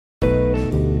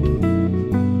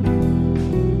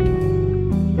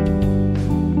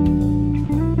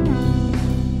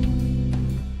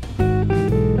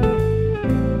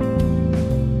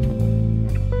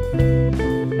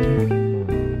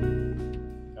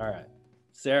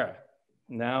Sarah,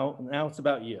 now it's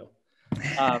about you.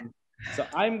 So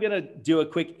I'm going to do a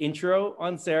quick intro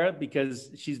on Sarah because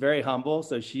she's very humble.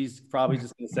 So she's probably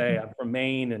just going to say, I'm from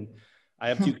Maine and I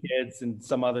have 2 kids and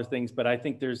some other things. But I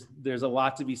think there's a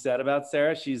lot to be said about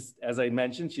Sarah. She's, as I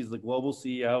mentioned, she's the global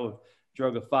CEO of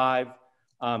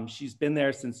Droga5. She's been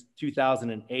there since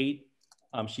 2008.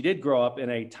 She did grow up in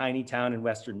a tiny town in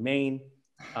Western Maine.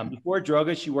 Before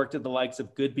Droga, she worked at the likes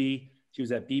of Goodby. She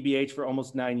was at BBH for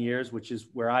almost 9 years, which is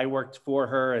where I worked for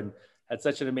her, and had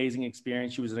such an amazing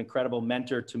experience. She was an incredible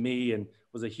mentor to me and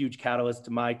was a huge catalyst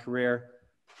to my career.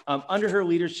 Under her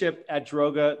leadership at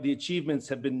Droga, the achievements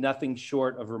have been nothing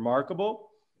short of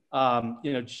remarkable.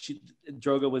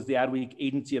 Droga was the Adweek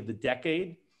Agency of the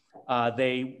Decade.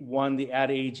 They won the Ad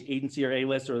Age Agency or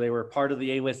A-List, or they were part of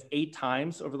the A-List 8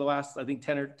 times over the last, I think,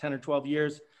 10 or 12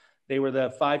 years. They were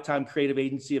the 5-time Creative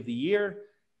Agency of the Year.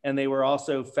 And they were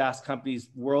also Fast Company's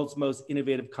World's Most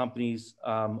Innovative Companies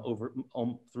over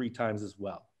 3 times as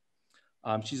well.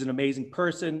 She's an amazing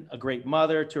person, a great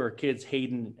mother to her kids,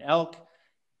 Hayden and Elk.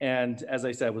 And as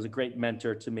I said, was a great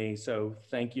mentor to me. So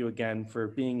thank you again for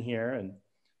being here. And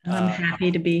I'm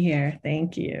happy to be here.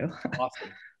 Thank you. Awesome.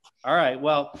 All right.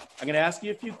 Well, I'm going to ask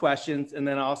you a few questions, and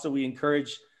then also we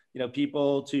encourage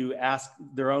people to ask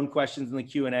their own questions in the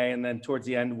Q&A, and then towards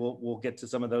the end we'll get to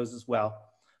some of those as well.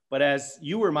 But as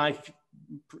you were my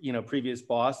previous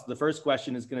boss, the first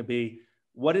question is going to be,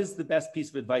 what is the best piece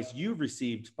of advice you've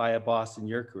received by a boss in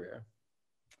your career?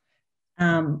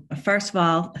 First of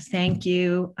all, thank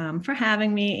you for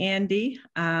having me, Andy.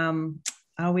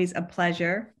 Always a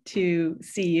pleasure to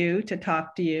see you, to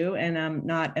talk to you, and I'm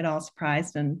not at all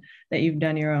surprised that you've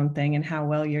done your own thing and how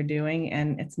well you're doing.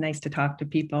 And it's nice to talk to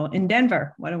people in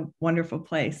Denver. What a wonderful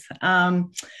place.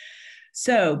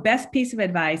 So best piece of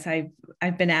advice,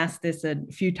 I've been asked this a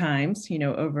few times,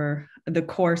 over the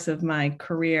course of my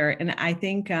career. And I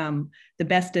think the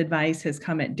best advice has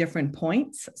come at different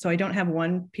points. So I don't have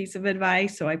one piece of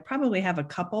advice. So I probably have a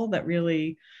couple that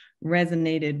really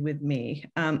resonated with me.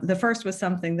 The first was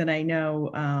something that I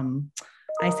know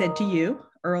I said to you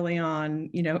early on,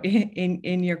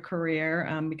 in your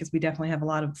career, because we definitely have a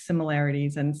lot of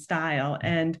similarities in style.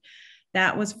 And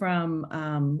that was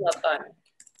from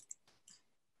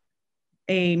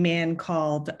a man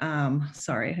called,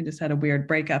 sorry, I just had a weird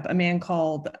breakup, a man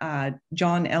called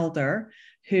John Elder,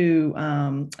 who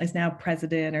is now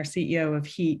president or CEO of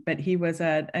Heat, but he was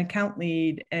an account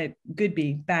lead at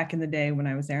Goodby back in the day when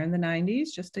I was there in the 90s,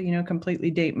 just to,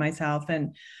 completely date myself.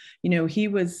 And, he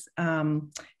was,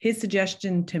 his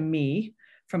suggestion to me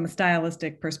from a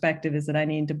stylistic perspective is that I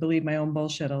need to believe my own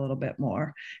bullshit a little bit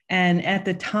more. And at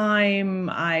the time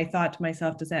I thought to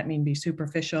myself, does that mean be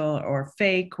superficial or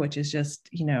fake, which is just,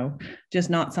 just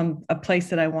not a place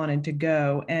that I wanted to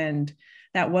go. And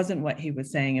that wasn't what he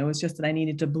was saying. It was just that I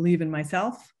needed to believe in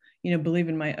myself, believe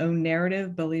in my own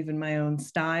narrative, believe in my own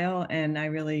style. And I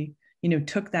really,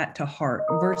 took that to heart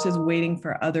versus waiting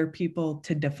for other people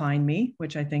to define me,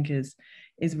 which I think is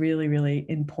really, really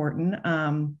important.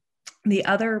 The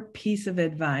other piece of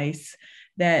advice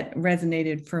that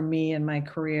resonated for me in my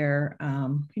career,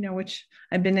 which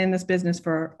I've been in this business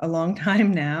for a long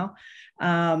time now,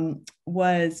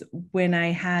 was when I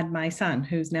had my son,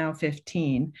 who's now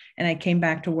 15, and I came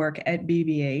back to work at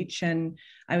BBH, and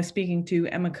I was speaking to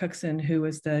Emma Cookson, who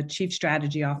was the chief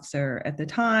strategy officer at the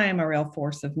time, a real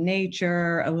force of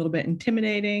nature, a little bit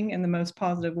intimidating in the most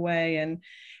positive way.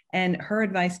 And her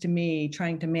advice to me,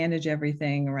 trying to manage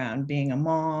everything around being a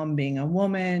mom, being a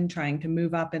woman, trying to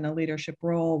move up in a leadership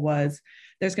role was,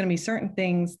 there's going to be certain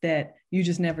things that you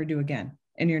just never do again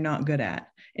and you're not good at.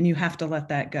 And you have to let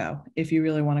that go if you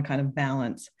really want to kind of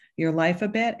balance your life a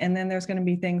bit. And then there's going to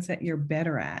be things that you're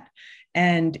better at.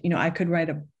 And, I could write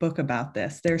a book about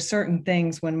this. There's certain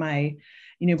things when my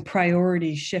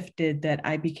priorities shifted that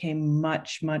I became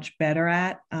much, much better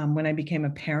at when I became a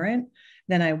parent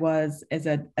than I was as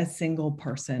a single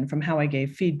person, from how I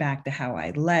gave feedback to how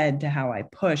I led to how I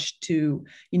pushed to,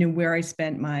 where I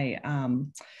spent my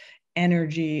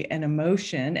energy and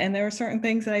emotion. And there are certain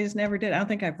things that I just never did. I don't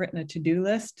think I've written a to-do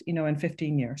list, in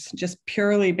 15 years, just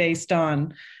purely based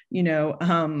on,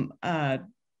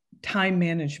 time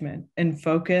management and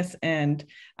focus. And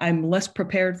I'm less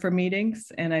prepared for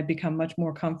meetings, and I become much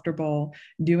more comfortable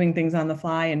doing things on the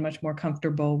fly and much more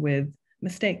comfortable with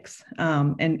mistakes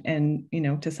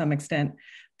and to some extent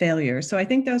failures. So I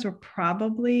think those were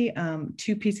probably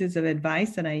 2 pieces of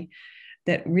advice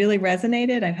that really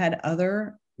resonated. I've had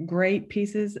other great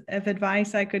pieces of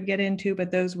advice I could get into, but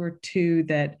those were 2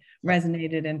 that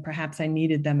resonated, and perhaps I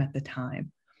needed them at the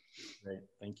time. Great,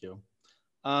 thank you.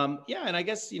 Yeah, and I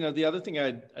guess, the other thing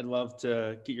I'd love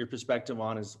to get your perspective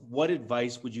on is what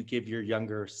advice would you give your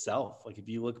younger self? Like if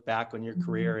you look back on your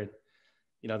career and,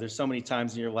 there's so many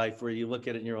times in your life where you look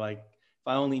at it and you're like, if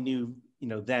I only knew,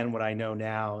 then what I know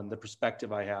now and the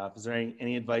perspective I have, is there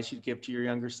any advice you'd give to your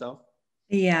younger self?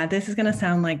 Yeah, this is going to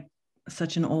sound like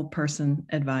such an old person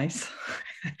advice,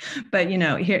 but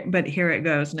here it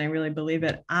goes. And I really believe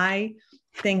it. I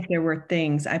think there were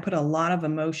things I put a lot of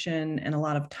emotion and a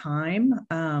lot of time,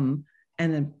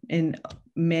 and in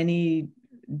many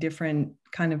different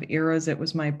kind of eras, it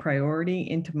was my priority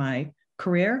into my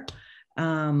career,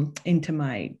 into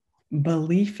my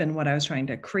belief in what I was trying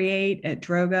to create at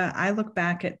Droga. I look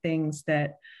back at things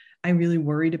that I really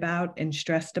worried about and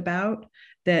stressed about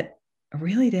that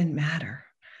really didn't matter.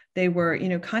 They were,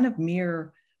 kind of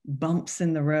mere bumps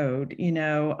in the road.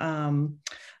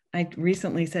 I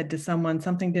recently said to someone,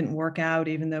 something didn't work out,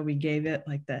 even though we gave it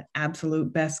like the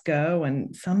absolute best go.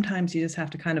 And sometimes you just have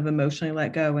to kind of emotionally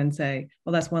let go and say,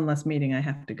 well, that's one less meeting I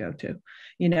have to go to.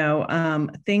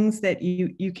 Things that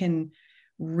you can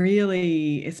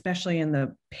really, especially in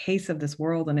the pace of this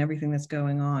world and everything that's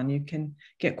going on, you can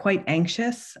get quite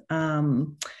anxious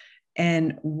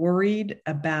and worried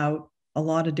about a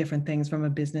lot of different things from a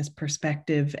business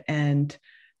perspective. And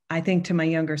I think to my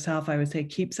younger self, I would say,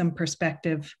 keep some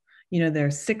perspective.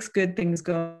 There's 6 good things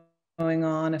going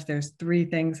on. If there's 3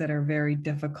 things that are very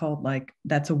difficult, like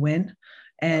that's a win.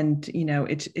 And,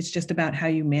 it's just about how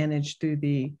you manage through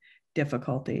the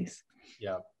difficulties.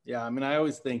 Yeah. Yeah. I mean, I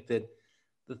always think that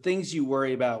the things you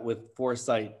worry about with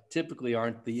foresight typically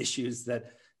aren't the issues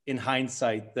that in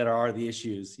hindsight that are the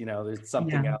issues, there's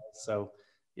something else. So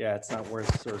yeah, it's not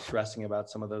worth sort of stressing about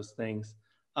some of those things.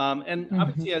 And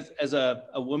obviously as a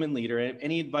woman leader,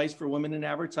 any advice for women in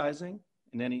advertising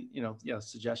and any,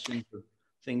 suggestions or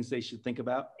things they should think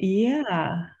about?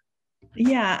 Yeah.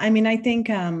 Yeah. I mean, I think,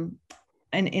 and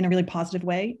in a really positive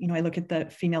way, I look at the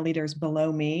female leaders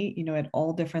below me, at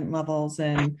all different levels,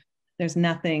 and there's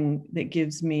nothing that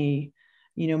gives me,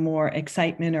 more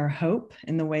excitement or hope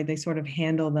in the way they sort of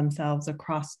handle themselves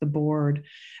across the board.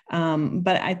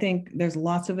 But I think there's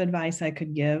lots of advice I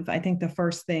could give. I think the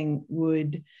first thing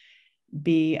would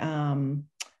be,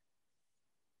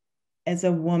 as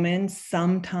a woman,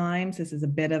 sometimes, this is a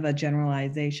bit of a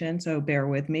generalization, so bear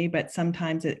with me, but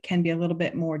sometimes it can be a little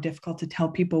bit more difficult to tell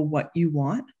people what you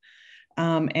want,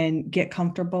 and get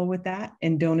comfortable with that,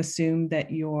 and don't assume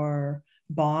that your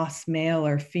boss, male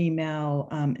or female,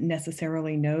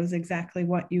 necessarily knows exactly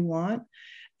what you want.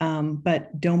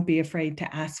 But don't be afraid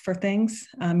to ask for things.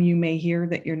 You may hear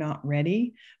that you're not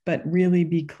ready, but really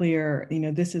be clear,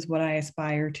 this is what I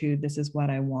aspire to, this is what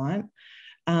I want.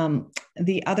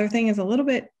 The other thing is a little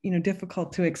bit,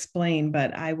 difficult to explain,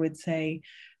 but I would say,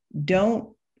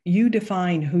 don't you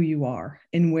define who you are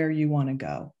and where you want to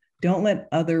go. Don't let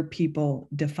other people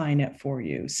define it for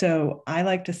you. So I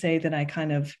like to say that I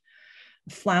kind of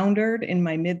floundered in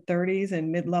my mid-30s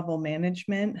and mid-level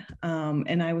management.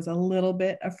 And I was a little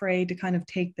bit afraid to kind of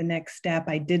take the next step.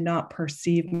 I did not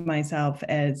perceive myself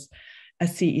as a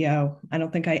CEO. I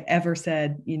don't think I ever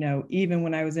said, even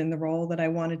when I was in the role that I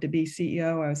wanted to be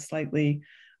CEO, I was slightly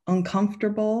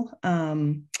uncomfortable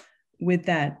with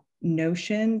that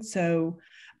notion. So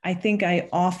I think I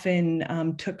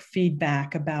often took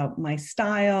feedback about my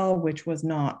style, which was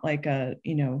not like a,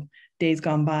 days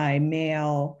gone by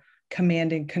male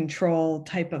command and control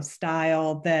type of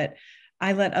style, that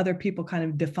I let other people kind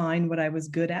of define what I was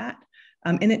good at.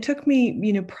 And it took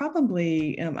me,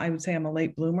 probably, I would say I'm a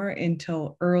late bloomer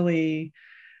until early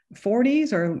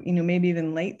 40s, or, maybe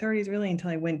even late 30s, really, until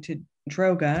I went to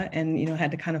Droga and,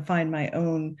 had to kind of find my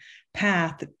own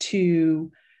path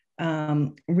to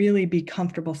really be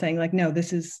comfortable saying, like, no,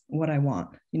 this is what I want.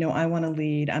 I want to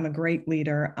lead. I'm a great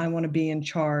leader. I want to be in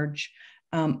charge.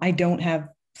 I don't have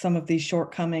some of these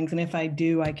shortcomings. And if I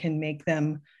do, I can make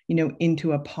them,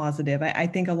 into a positive. I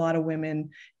think a lot of women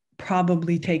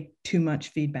probably take too much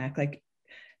feedback, like,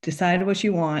 decide what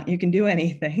you want, you can do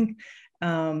anything,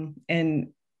 and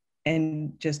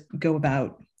just go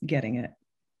about getting it.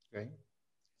 Great.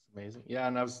 It's amazing. Yeah.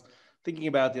 And I was thinking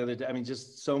about the other day, I mean,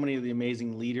 just so many of the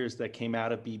amazing leaders that came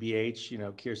out of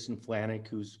BBH, Kirsten Flanick,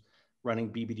 who's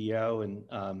running BBDO,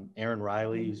 and Aaron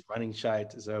Riley, who's running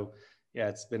Shite. So yeah,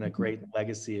 it's been a great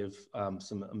legacy of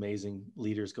some amazing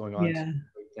leaders going on to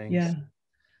great things.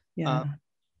 Yeah.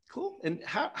 Cool. And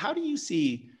how do you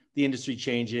see the industry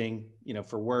changing,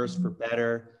 for worse, for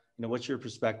better? What's your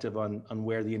perspective on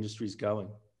where the industry is going?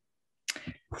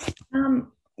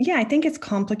 Yeah, I think it's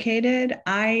complicated.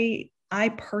 I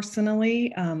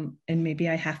personally, and maybe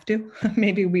I have to,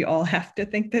 maybe we all have to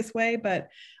think this way, but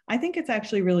I think it's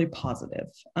actually really positive.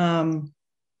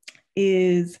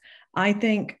 is I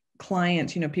think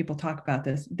clients, people talk about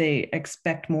this, they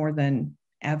expect more than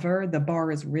ever. The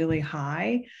bar is really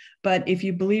high. But if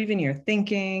you believe in your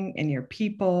thinking and your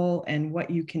people and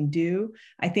what you can do,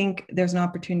 I think there's an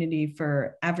opportunity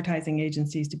for advertising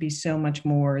agencies to be so much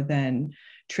more than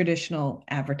traditional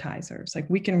advertisers. Like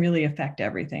we can really affect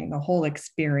everything, the whole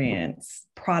experience,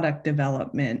 product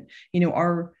development,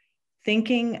 our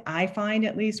thinking, I find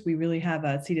at least, we really have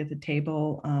a seat at the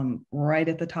table right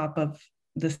at the top of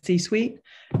the C-suite.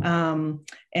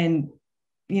 And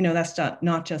that's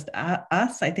not just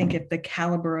us. I think if the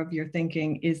caliber of your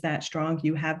thinking is that strong,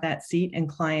 you have that seat, and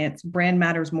clients, brand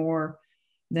matters more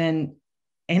than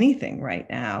anything right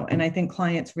now. And I think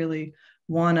clients really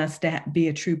want us to be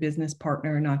a true business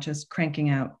partner, not just cranking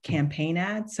out campaign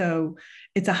ads. So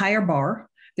it's a higher bar.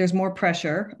 There's more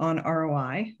pressure on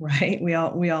ROI, right? We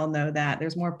all know that.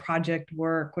 There's more project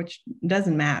work, which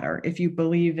doesn't matter if you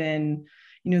believe in,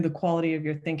 the quality of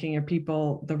your thinking, your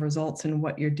people, the results, and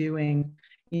what you're doing.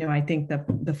 I think the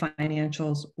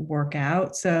financials work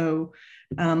out. So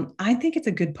I think it's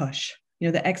a good push.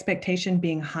 The expectation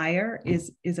being higher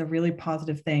is a really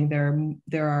positive thing.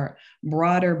 There are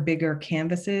broader, bigger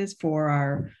canvases for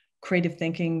our creative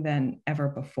thinking than ever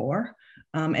before.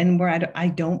 And where I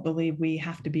don't believe we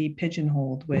have to be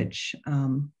pigeonholed, which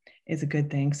is a good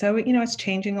thing. So, it's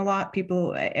changing a lot.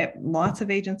 Lots of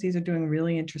agencies are doing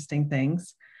really interesting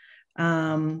things.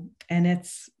 And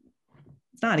it's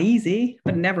not easy,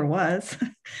 but it never was,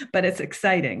 but it's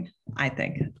exciting, I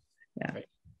think. Yeah. Right.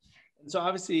 And so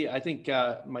obviously, I think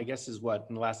my guess is what,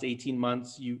 in the last 18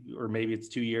 months, or maybe it's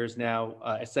 2 years now,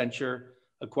 Accenture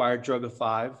acquired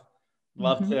Droga5.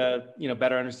 Love to,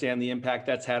 better understand the impact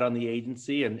that's had on the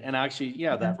agency and actually,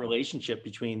 that relationship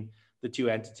between the two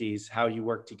entities, how you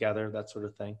work together, that sort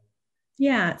of thing.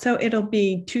 Yeah, so it'll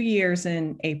be 2 years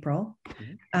in April.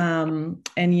 And,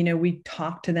 we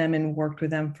talked to them and worked with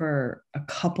them for a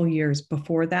couple years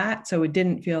before that. So it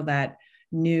didn't feel that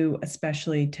new,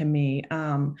 especially to me.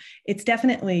 It's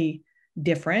definitely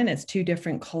different. It's two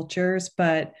different cultures,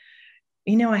 but,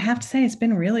 I have to say it's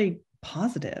been really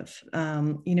positive.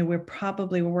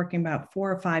 We're working about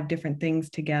 4 or 5 different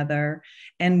things together,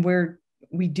 and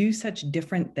we do such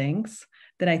different things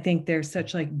that I think there's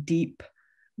such like deep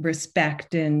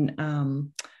respect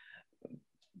and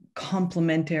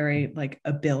complementary like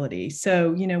ability.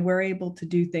 So, we're able to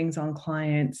do things on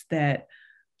clients that,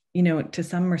 to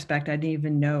some respect, I didn't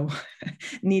even know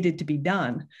needed to be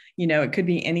done. It could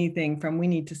be anything from we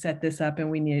need to set this up and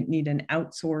we need an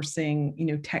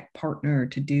outsourcing, tech partner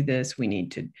to do this. We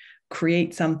need to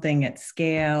create something at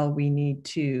scale. We need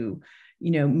to,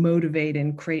 motivate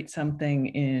and create something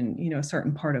in, a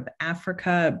certain part of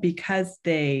Africa, because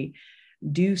they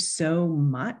do so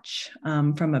much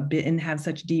from a bit and have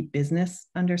such deep business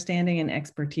understanding and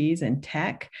expertise in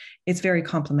tech. It's very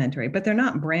complementary, but they're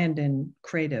not brand and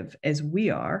creative as we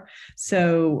are.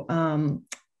 So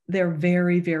they're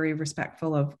very, very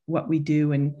respectful of what we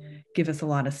do and give us a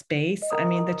lot of space. I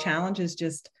mean, the challenge is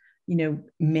just,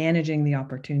 managing the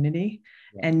opportunity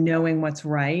and knowing what's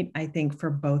right, I think, for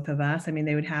both of us. I mean,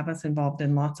 they would have us involved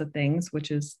in lots of things, which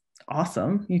is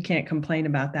awesome. You can't complain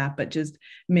about that, but just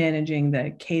managing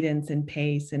the cadence and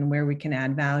pace and where we can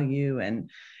add value and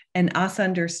us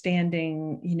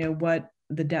understanding, what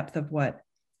the depth of what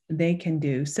they can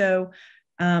do. So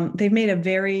they've made a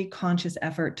very conscious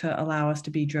effort to allow us to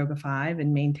be Droga5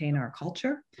 and maintain our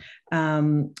culture.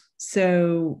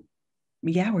 So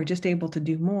we're just able to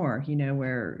do more.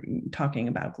 We're talking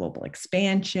about global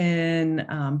expansion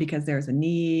because there's a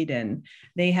need, and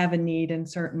they have a need in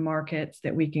certain markets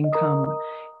that we can come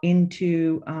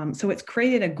into. So it's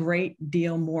created a great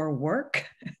deal more work,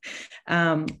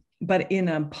 but in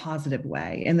a positive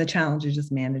way. And the challenge is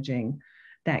just managing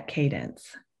that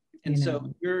cadence. And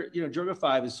so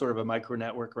Droga5 is sort of a micro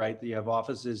network, right? You have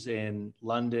offices in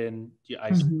London, I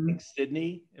think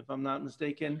Sydney, if I'm not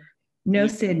mistaken. No,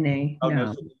 Sydney. Oh,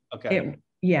 no. Sydney. Okay.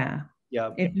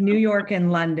 It's New York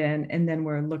and London, and then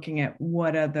we're looking at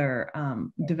what other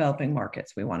developing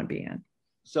markets we want to be in.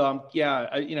 So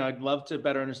I'd love to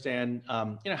better understand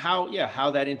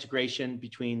how that integration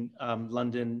between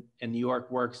London and New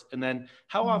York works, and then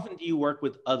how often do you work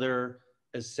with other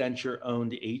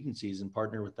Accenture-owned agencies and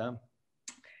partner with them?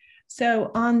 So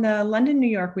on the London, New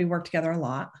York, we work together a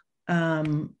lot.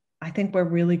 I think we're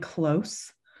really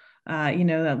close.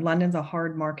 That London's a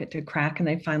hard market to crack, and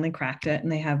they finally cracked it,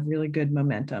 and they have really good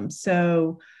momentum.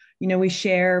 So, we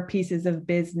share pieces of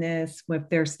business. If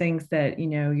there's things that,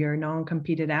 you're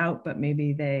non-competed out, but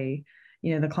maybe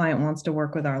the client wants to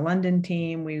work with our London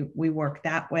team, we work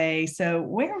that way. So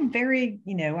we're very,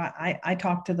 I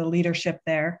talk to the leadership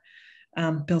there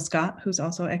Bill Scott, who's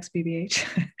also ex-BBH,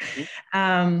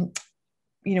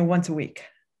 once a week,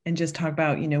 and just talk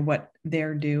about, what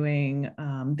they're doing.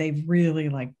 They've really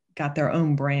got their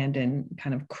own brand and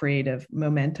kind of creative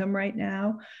momentum right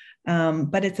now.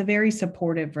 But it's a very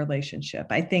supportive relationship.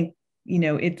 I think,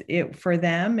 it for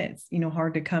them, it's,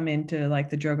 hard to come into like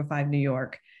the Droga5 New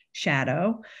York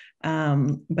shadow.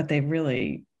 But they've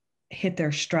really hit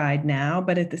their stride now.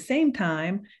 But at the same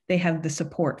time, they have the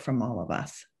support from all of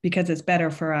us, because it's better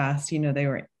for us. They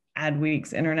were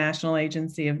Adweek's International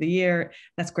Agency of the Year.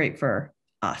 That's great for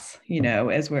us,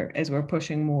 as we're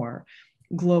pushing more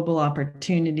global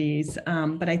opportunities.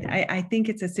 But I think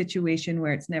it's a situation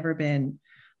where it's never been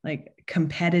like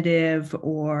competitive,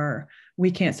 or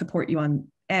we can't support you on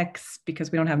X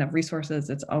because we don't have enough resources.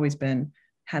 It's always been,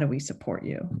 how do we support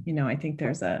you? I think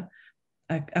there's a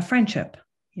friendship,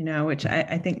 which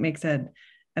I think makes a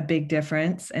big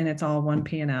difference, and it's all one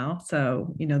P&L.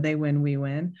 So, they win, we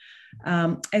win.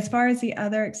 As far as the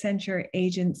other Accenture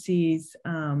agencies,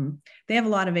 they have a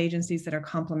lot of agencies that are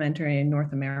complementary in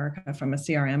North America from a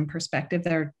CRM perspective.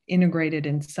 They're integrated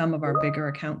in some of our bigger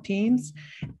account teams,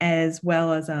 as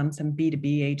well as some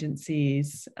B2B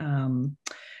agencies,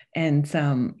 and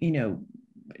some,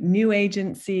 new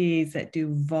agencies that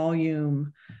do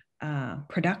volume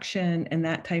production and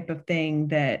that type of thing,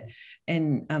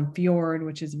 and Fjord,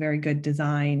 which is a very good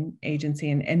design agency,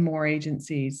 and more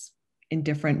agencies in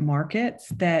different markets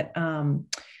that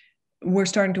we're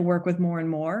starting to work with more and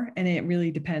more. And it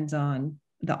really depends on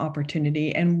the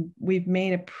opportunity. And we've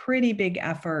made a pretty big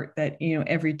effort that,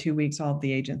 every 2 weeks, all of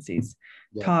the agencies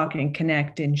talk and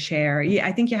connect and share.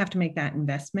 I think you have to make that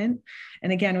investment.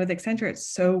 And again, with Accenture, it's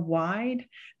so wide.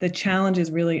 The challenge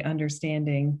is really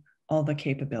understanding all the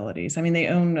capabilities. I mean, they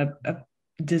own a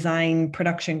design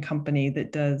production company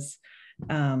that does,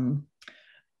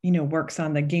 works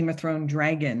on the Game of Thrones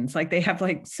dragons. Like, they have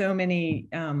so many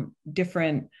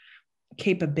different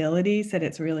capabilities that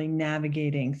it's really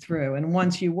navigating through. And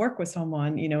once you work with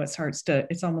someone,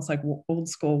 it's almost like old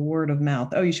school word of mouth.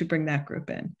 Oh, you should bring that group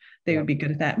in. They would be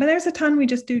good at that. But there's a ton we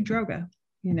just do Droga,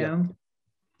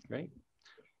 Great.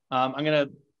 I'm going to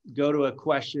go to a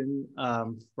question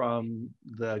from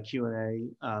the Q&A,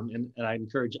 and I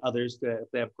encourage others to,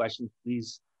 if they have questions,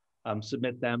 please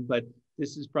submit them. But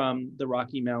this is from the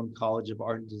Rocky Mountain College of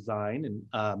Art and Design,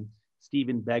 and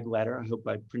Stephen Begletter, I hope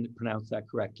I pronounced that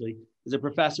correctly, is a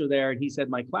professor there. And he said,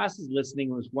 my class is listening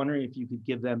and was wondering if you could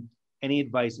give them any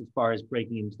advice as far as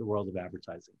breaking into the world of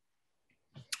advertising.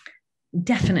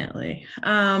 Definitely.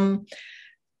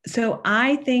 So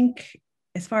I think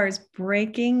as far as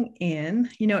breaking in,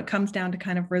 it comes down to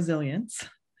kind of resilience.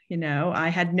 I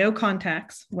had no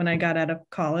contacts when I got out of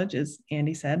college, as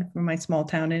Andy said, from my small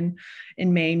town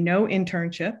in Maine, no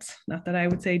internships. Not that I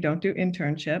would say don't do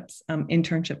internships.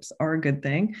 Internships are a good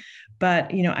thing,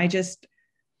 but, I just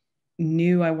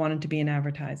knew I wanted to be in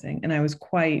advertising, and I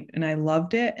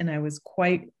loved it. And I was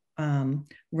quite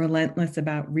relentless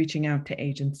about reaching out to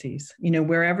agencies.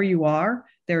 Wherever you are,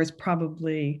 there is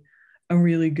probably a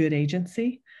really good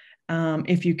agency.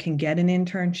 If you can get an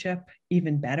internship,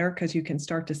 even better, because you can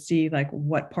start to see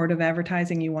what part of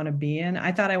advertising you want to be in.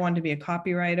 I thought I wanted to be a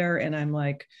copywriter, and I'm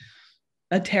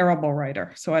a terrible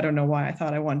writer. So I don't know why I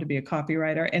thought I wanted to be a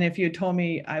copywriter. And if you had told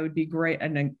me I would be great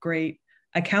and a great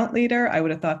account leader, I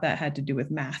would have thought that had to do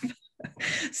with math.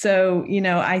 So,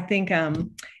 I think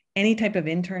any type of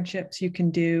internships you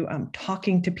can do,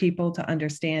 talking to people, to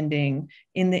understanding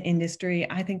in the industry.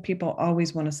 I think people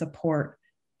always want to support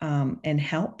and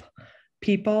help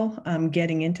people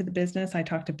getting into the business. I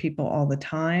talk to people all the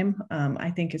time. I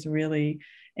think is really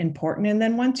important. And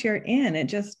then once you're in, it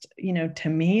just, to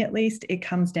me at least, it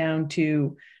comes down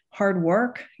to hard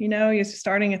work. You're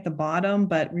starting at the bottom,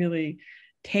 but really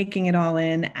taking it all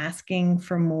in, asking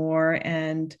for more.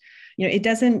 And, it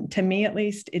doesn't, to me at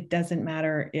least, it doesn't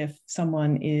matter if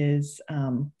someone is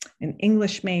an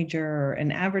English major,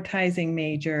 an advertising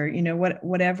major,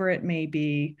 whatever it may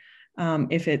be.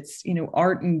 If it's,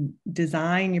 art and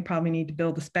design, you probably need to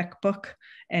build a spec book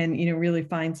and, really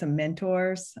find some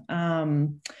mentors,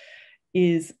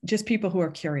 is just people who are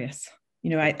curious.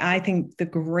 I think the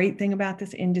great thing about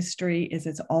this industry is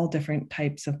it's all different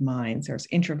types of minds. There's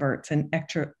introverts and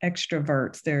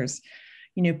extroverts. There's,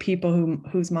 people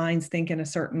whose minds think in a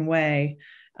certain way.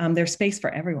 There's space for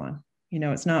everyone.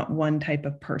 It's not one type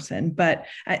of person, but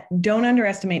don't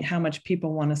underestimate how much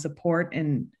people want to support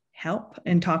and help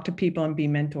and talk to people and be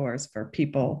mentors for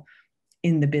people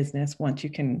in the business once you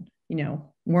can,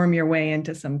 worm your way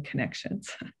into some connections.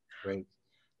 Great.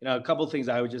 A couple of things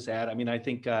I would just add. I mean, I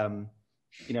think, I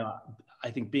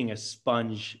think being a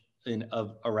sponge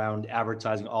around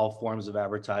advertising, all forms of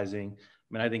advertising.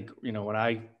 I mean, I think, when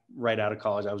I right out of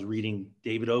college, I was reading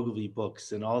David Ogilvy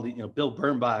books and all the, Bill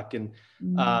Bernbach. And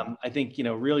I think,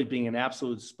 really being an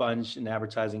absolute sponge in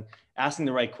advertising, asking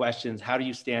the right questions. How do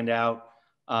you stand out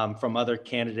from other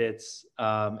candidates?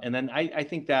 And then I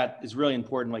think that is really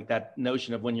important, like that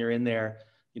notion of when you're in there,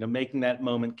 making that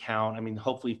moment count. I mean,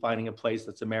 hopefully finding a place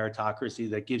that's a meritocracy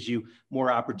that gives you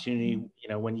more opportunity,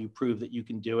 when you prove that you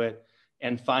can do it,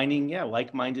 and finding,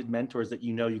 like-minded mentors that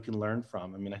you can learn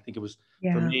from. I mean, I think it was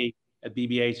for me at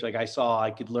BBH, like I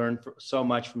could learn so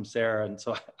much from Sarah. And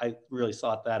so I really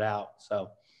sought that out. So.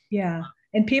 Yeah.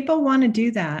 And people want to do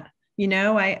that.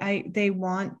 They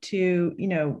want to,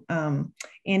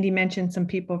 Andy mentioned some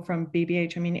people from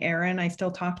BBH. I mean, Erin, I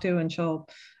still talk to, and she'll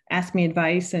ask me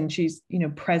advice, and she's,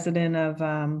 president of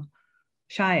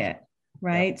Chiat,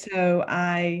 right? Yeah. So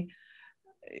I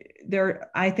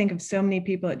think of so many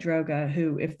people at Droga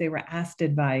who, if they were asked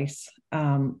advice,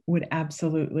 would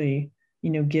absolutely,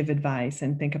 give advice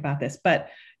and think about this. But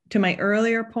to my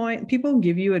earlier point, people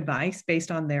give you advice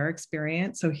based on their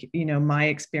experience. So, my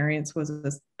experience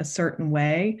was a certain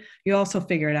way. You also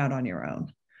figure it out on your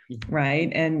own,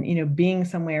 right? And, being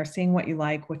somewhere, seeing what you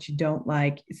like, what you don't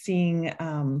like, seeing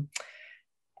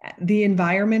the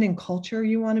environment and culture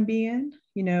you want to be in,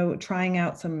 trying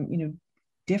out some,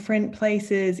 different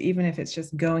places, even if it's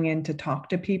just going in to talk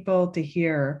to people, to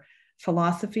hear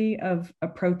philosophy of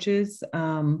approaches,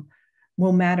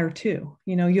 will matter too.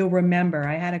 You'll remember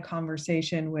I had a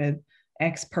conversation with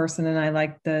X person, and I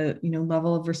liked the,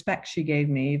 level of respect she gave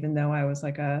me, even though I was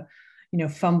like a,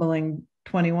 fumbling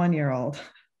 21-year-old.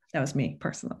 That was me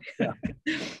personally.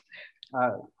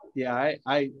 I'll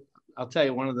tell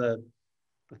you, one of the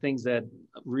things that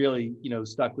really,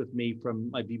 stuck with me from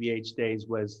my BBH days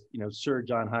was, Sir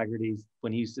John Haggerty's,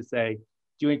 when he used to say,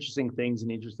 do interesting things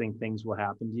and interesting things will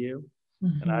happen to you.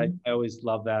 Mm-hmm. And I always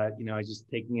love that, I just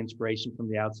taking inspiration from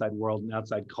the outside world and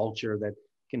outside culture that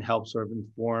can help sort of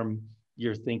inform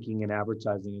your thinking and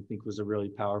advertising, I think was a really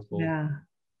powerful.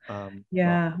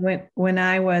 When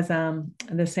I was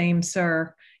the same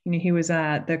Sir, he was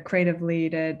the creative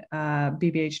lead at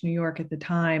BBH New York at the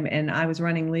time, and I was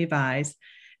running Levi's,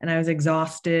 and I was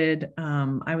exhausted.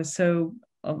 I was so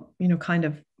kind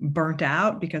of burnt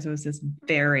out because it was this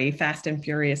very fast and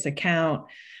furious account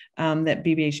that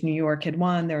BBH New York had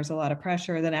won. There was a lot of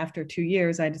pressure. Then after 2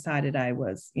 years, I decided I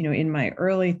was, in my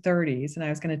early 30s,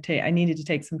 and I needed to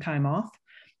take some time off.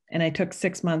 And I took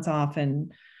 6 months off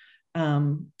and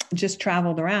just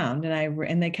traveled around,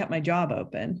 and they kept my job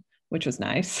open, which was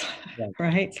nice,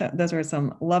 right? So those were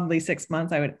some lovely 6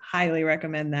 months. I would highly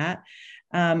recommend that.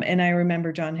 And I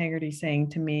remember John Haggerty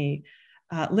saying to me,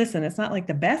 listen, it's not like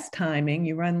the best timing.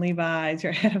 You run Levi's,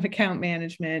 you're head of account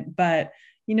management, but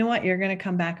you know what? You're going to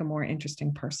come back a more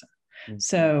interesting person. Mm-hmm.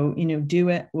 So, do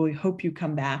it. We hope you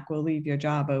come back. We'll leave your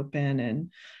job open.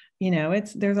 And,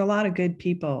 there's a lot of good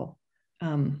people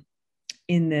in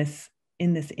this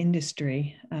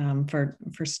industry for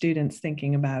students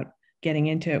thinking about getting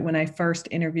into it. When I first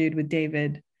interviewed with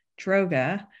David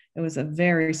Droga, it was a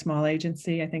very small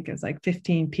agency. I think it was like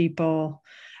 15 people.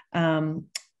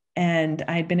 And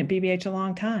I'd been at BBH a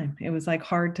long time. It was like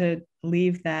hard to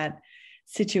leave that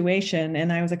situation.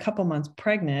 And I was a couple months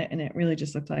pregnant, and it really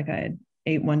just looked like I had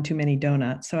ate one too many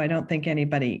donuts. So I don't think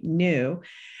anybody knew.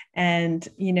 And,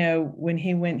 when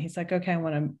he went, he's like, okay, I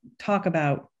want to talk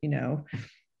about,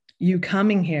 you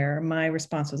coming here. My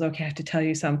response was, okay, I have to tell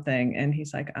you something. And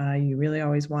he's like, you really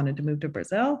always wanted to move to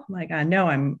Brazil? I'm like, no,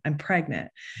 I'm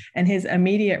pregnant. And his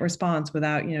immediate response,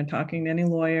 without, talking to any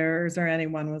lawyers or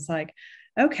anyone, was like,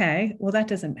 okay, well, that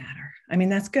doesn't matter. I mean,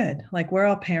 that's good. Like, we're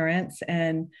all parents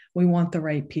and we want the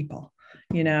right people,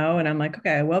 and I'm like,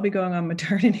 okay, I will be going on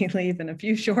maternity leave in a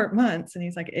few short months. And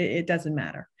he's like, it doesn't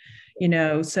matter,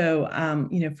 So,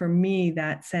 for me,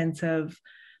 that sense of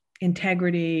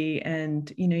integrity and,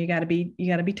 you got to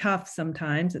be tough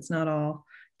sometimes. It's not all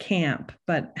camp,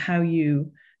 but how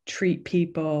you treat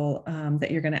people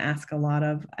that you're going to ask a lot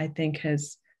of, I think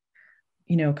has,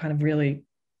 kind of really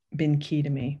been key to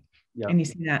me. Yeah. And you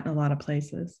see that in a lot of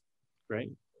places.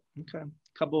 Great. Okay.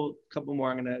 Couple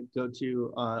more I'm going to go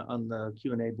to on the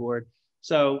Q&A board.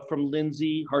 So from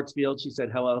Lindsay Hartsfield, she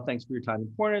said, hello, thanks for your time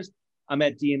in Corners. I'm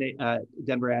at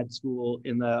Denver Ad School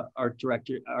in the art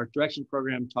direction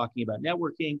program talking about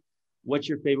networking. What's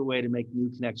your favorite way to make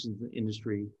new connections in the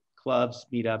industry? Clubs,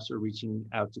 meetups, or reaching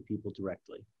out to people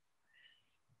directly?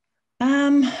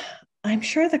 I'm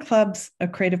sure the clubs a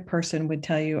creative person would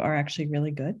tell you are actually really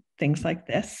good, things like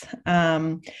this.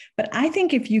 But I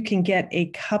think if you can get a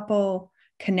couple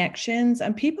connections,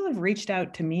 and people have reached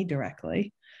out to me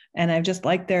directly, and I've just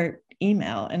liked their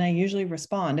email, and I usually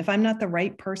respond. If I'm not the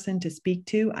right person to speak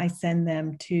to, I send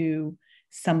them to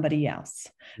somebody else.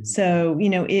 Mm-hmm. So,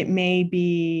 it may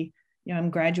be, I'm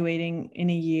graduating in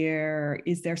a year.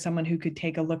 Is there someone who could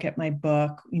take a look at my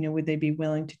book? Would they be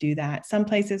willing to do that? Some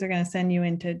places are going to send you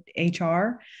into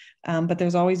HR, but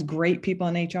there's always great people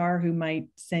in HR who might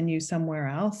send you somewhere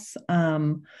else.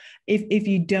 If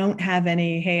you don't have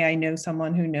any, hey, I know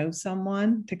someone who knows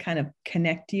someone to kind of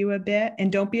connect you a bit,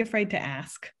 and don't be afraid to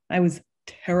ask. I was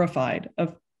terrified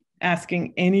of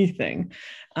asking anything,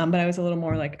 but I was a little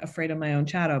more like afraid of my own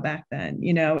shadow back then.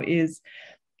 Is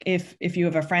if you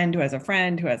have a friend who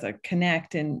has a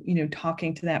connect, and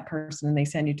talking to that person, and they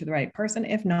send you to the right person.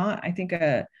 If not, I think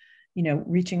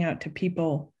reaching out to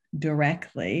people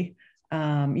directly,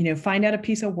 find out a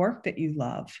piece of work that you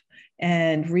love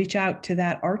and reach out to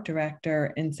that art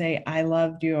director and say, I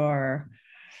loved your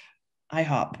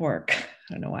IHOP work.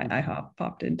 I don't know why IHOP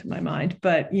popped into my mind,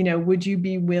 but would you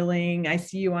be willing, I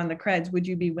see you on the creds, would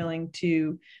you be willing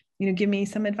to give me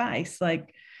some advice?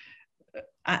 Like,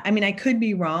 I could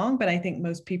be wrong, but I think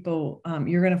most people,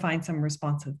 you're going to find some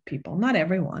responsive people. Not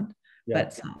everyone,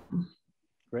 but some.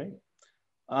 Great.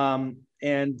 And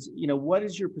what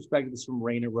is your perspective? This is from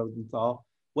Raina Rosenthal.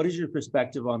 What is your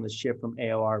perspective on the shift from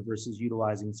AOR versus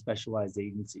utilizing specialized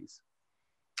agencies?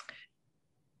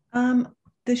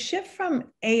 The shift from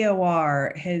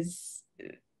AOR has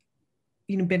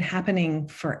been happening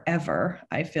forever,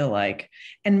 I feel like.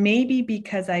 And maybe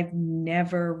because I've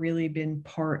never really been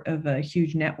part of a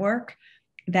huge network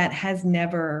that has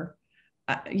never,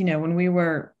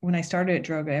 when I started at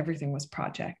Droga, everything was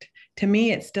project. To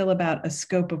me, it's still about a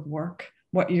scope of work,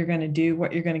 what you're going to do,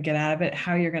 what you're going to get out of it,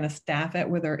 how you're going to staff it,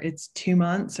 whether it's 2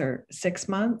 months or 6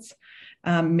 months.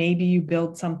 Maybe you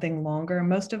build something longer.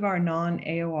 Most of our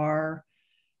non-AOR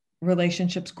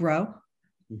relationships grow.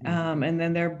 And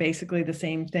then they're basically the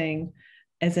same thing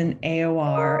as an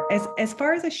AOR. As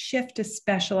far as a shift to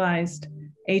specialized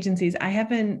agencies, I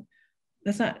haven't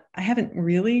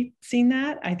really seen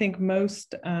that. I think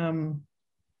most,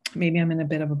 maybe I'm in a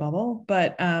bit of a bubble,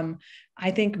 but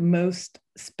I think most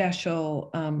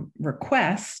special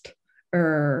requests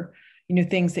or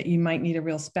things that you might need a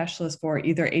real specialist for,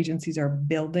 either agencies are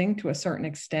building to a certain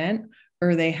extent,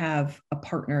 or they have a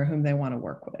partner whom they want to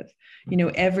work with.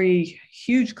 Every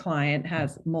huge client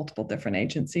has multiple different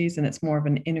agencies, and it's more of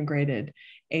an integrated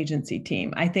agency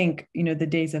team. I think, the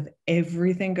days of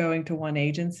everything going to one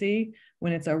agency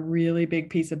when it's a really big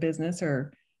piece of business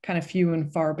are kind of few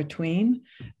and far between.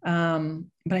 But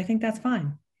I think that's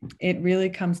fine. It really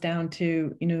comes down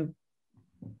to,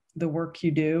 the work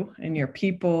you do and your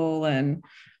people and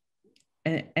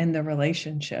the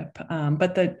relationship.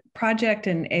 But the project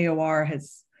and AOR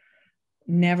has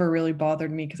never really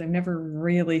bothered me because I've never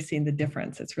really seen the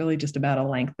difference. It's really just about a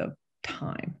length of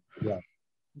time. Yeah.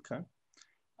 Okay.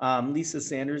 Lisa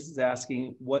Sanders is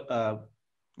asking, where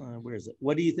is it?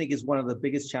 What do you think is one of the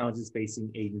biggest challenges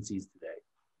facing agencies today?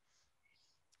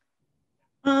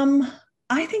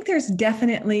 I think there's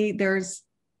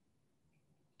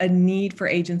a need for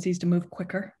agencies to move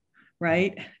quicker,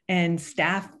 right? And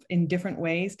staff in different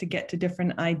ways to get to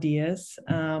different ideas.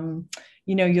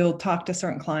 You'll talk to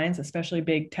certain clients, especially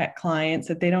big tech clients,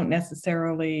 that they don't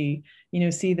necessarily,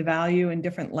 see the value in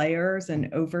different layers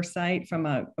and oversight from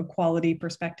a quality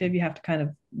perspective. You have to kind of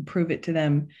prove it to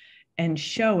them and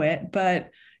show it.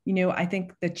 But, I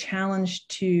think the challenge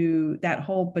to that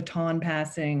whole baton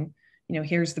passing,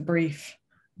 here's the brief,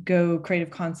 go creative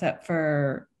concept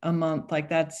for a month, like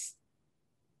that's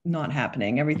not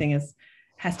happening. Everything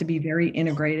has to be very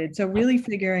integrated. So really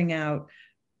figuring out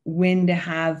when to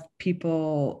have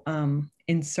people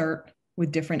insert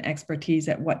with different expertise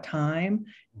at what time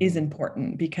is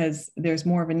important, because there's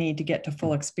more of a need to get to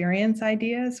full experience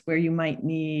ideas where you might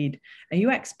need a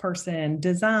UX person,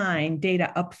 design,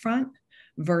 data upfront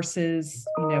versus,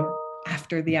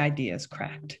 after the idea is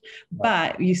cracked.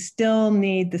 But you still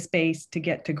need the space to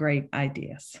get to great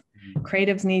ideas.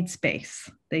 Creatives need space.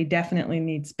 They definitely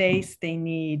need space. They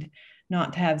need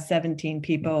not to have 17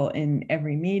 people in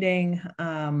every meeting.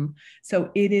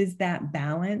 So it is that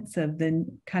balance of the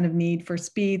kind of need for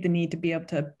speed, the need to be able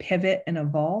to pivot and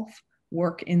evolve,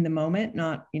 work in the moment,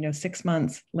 not 6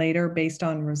 months later based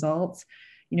on results,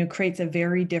 creates a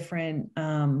very different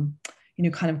kind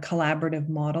of collaborative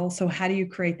model. So how do you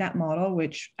create that model,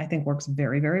 which I think works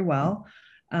very, very well,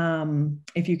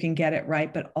 if you can get it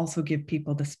right, but also give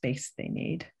people the space they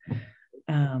need.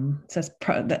 So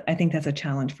I think that's a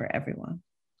challenge for everyone.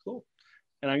 Cool.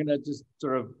 And I'm going to just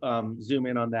sort of zoom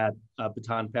in on that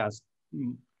baton pass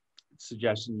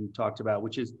suggestion you talked about,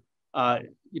 which is I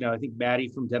think Maddie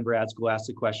from Denver Ad School asked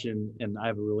a question, and I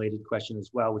have a related question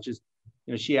as well, which is,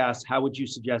 she asked, how would you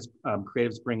suggest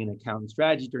creatives bring in account and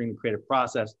strategy during the creative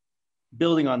process?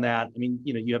 Building on that,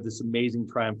 you have this amazing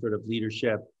triumvirate of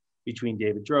leadership between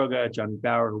David Droga, Johnny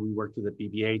Bauer, who we worked with at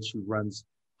BBH, who runs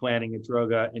planning at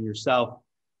Droga, and yourself.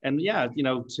 And yeah,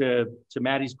 to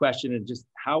Maddie's question, and just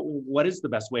what is the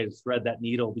best way to thread that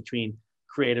needle between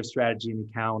creative strategy and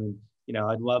account? And,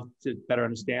 I'd love to better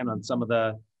understand on some of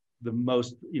the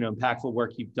most, impactful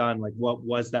work you've done. Like, what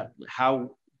was that?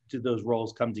 How did those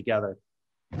roles come together?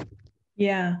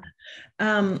 Yeah.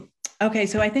 Okay.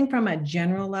 So I think from a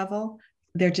general level,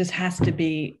 there just has to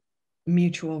be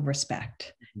mutual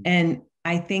respect. Mm-hmm. And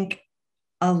I think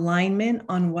alignment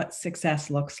on what success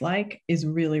looks like is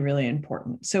really, really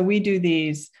important. So we do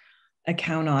these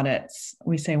account audits,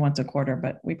 we say once a quarter,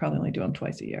 but we probably only do them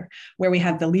twice a year, where we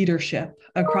have the leadership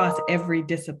across every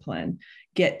discipline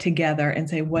get together and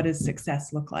say, what does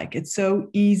success look like? It's so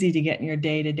easy to get in your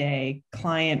day-to-day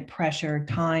client pressure,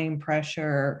 time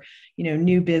pressure,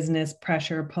 new business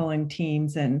pressure, pulling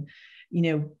teams, and,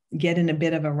 get in a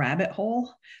bit of a rabbit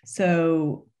hole.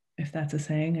 So if that's a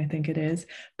saying, I think it is,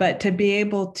 but to be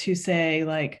able to say,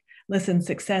 like, listen,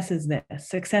 success is this.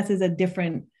 Success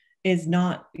is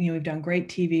not, we've done great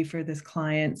TV for this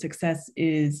client. Success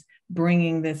is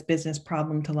bringing this business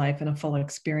problem to life in a full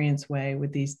experience way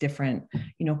with these different,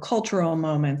 cultural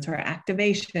moments or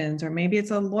activations, or maybe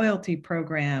it's a loyalty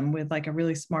program with like a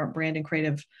really smart brand and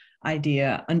creative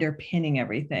idea underpinning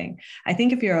everything. I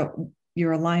think if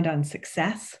you're aligned on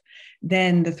success,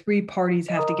 then the three parties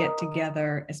have to get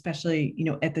together, especially,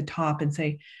 at the top, and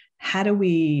say, how do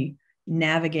we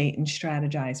navigate and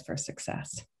strategize for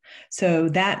success? So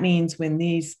that means when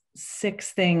these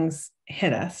 6 things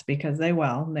hit us, because they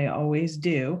always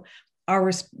do,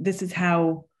 this is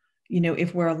how,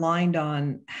 if we're aligned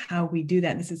on how we do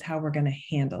that, this is how we're going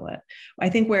to handle it. I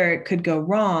think where it could go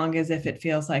wrong is if it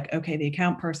feels like, okay, the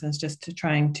account person is just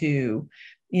trying to,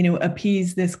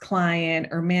 appease this client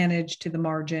or manage to the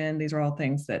margin. These are all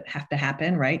things that have to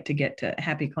happen, right? To get to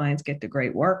happy clients, get to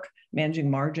great work, managing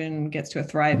margin gets to a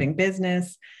thriving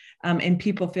business. And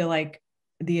people feel like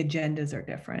the agendas are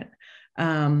different.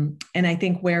 And I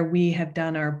think where we have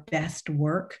done our best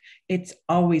work, it's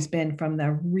always been from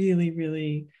the really,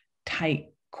 really tight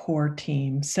core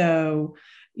team. So,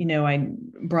 I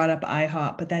brought up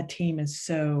IHOP, but that team is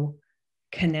so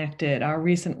connected. Our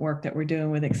recent work that we're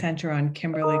doing with Accenture on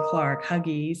Kimberly Clark,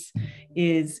 Huggies,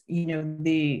 is,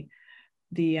 the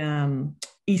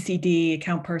ECD,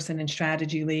 account person and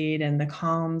strategy lead, and the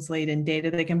comms lead and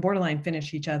data, they can borderline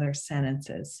finish each other's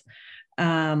sentences.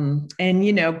 And,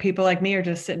 people like me are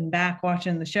just sitting back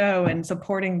watching the show and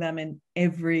supporting them in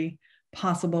every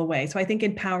possible way. So I think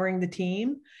empowering the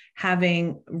team,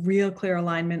 having real clear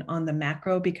alignment on the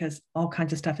macro, because all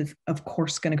kinds of stuff is, of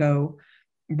course, going to go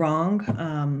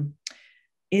wrong,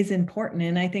 is important.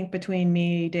 And I think between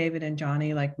me, David, and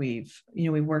Johnny, like we've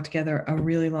worked together a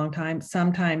really long time.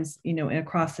 Sometimes,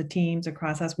 across the teams,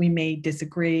 across us, we may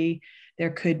disagree.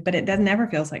 But it never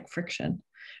feels like friction,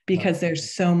 because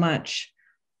there's so much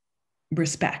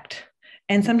respect.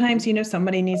 And sometimes,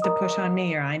 somebody needs to push on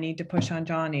me, or I need to push on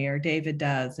Johnny, or David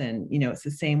does. And, it's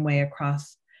the same way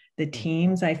across the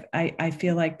teams. I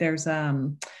feel like there's,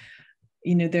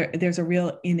 there's a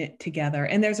real in it together,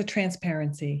 and there's a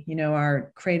transparency.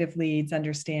 Our creative leads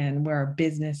understand where our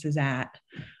business is at,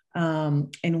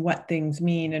 and what things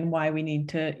mean, and why we need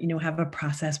to, have a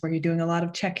process where you're doing a lot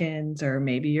of check-ins, or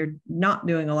maybe you're not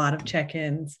doing a lot of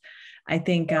check-ins. I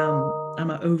think I'm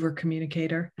an over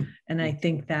communicator, and I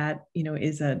think that,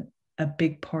 is a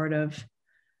big part of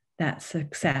that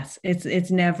success.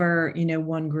 It's never,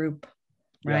 one group,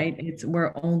 right? Yeah.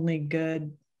 We're only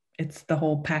good. It's the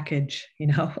whole package,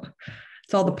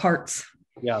 it's all the parts.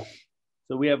 Yeah.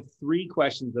 So we have 3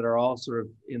 questions that are all sort of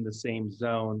in the same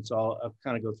zone. So I'll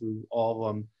kind of go through all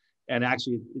of them. And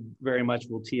actually, very much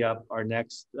we'll tee up our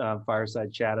next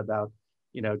fireside chat about,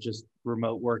 just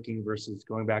remote working versus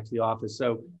going back to the office.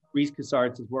 So Reese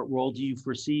Cassard says, what role do you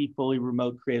foresee fully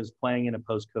remote creatives playing in a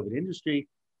post-COVID industry?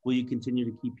 Will you continue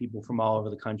to keep people from all over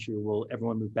the country? Will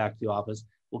everyone move back to the office?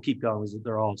 We'll keep going because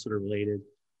they're all sort of related.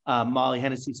 Molly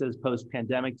Hennessy says,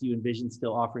 post-pandemic, do you envision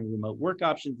still offering remote work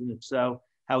options? And if so,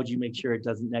 how would you make sure it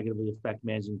doesn't negatively affect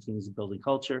managing teams and building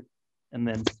culture? And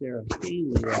then Sarah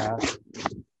Haley asked,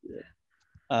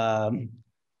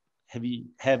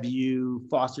 have you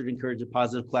fostered, encouraged a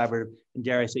positive, collaborative, and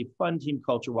dare I say, fun team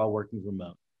culture while working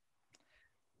remote?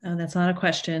 Oh, that's a lot of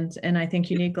questions. And I think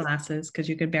you need glasses because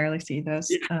you could barely see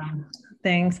those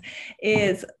things.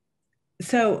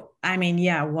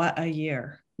 What a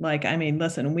year.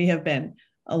 Listen, we have been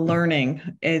a learning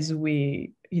as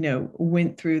we,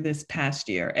 went through this past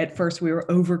year. At first, we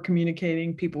were over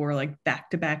communicating. People were like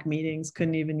back-to-back meetings,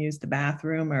 couldn't even use the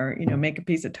bathroom or, make a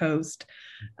piece of toast.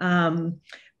 And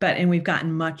we've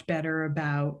gotten much better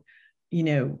about,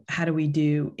 how do we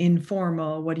do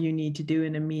informal? What do you need to do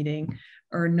in a meeting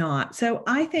or not? So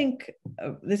I think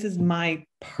this is my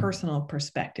personal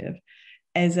perspective.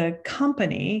 As a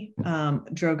company,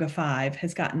 Droga5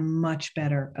 has gotten much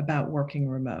better about working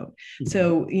remote.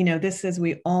 So, this, as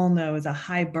we all know, is a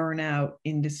high burnout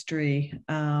industry,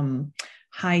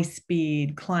 high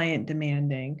speed, client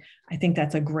demanding. I think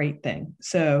that's a great thing.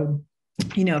 So,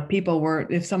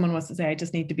 if someone was to say, I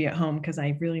just need to be at home because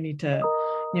I really need to,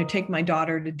 take my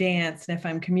daughter to dance. And if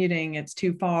I'm commuting, it's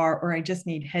too far, or I just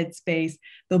need headspace,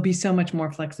 there'll be so much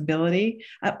more flexibility.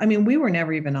 We were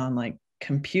never even on like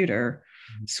computer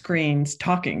screens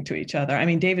talking to each other.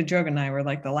 David Droga and I were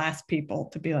like the last people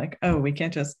to be like, oh, we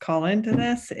can't just call into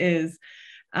this.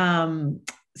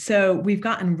 So we've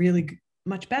gotten really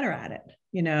much better at it,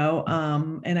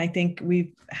 and I think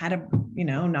we've had a,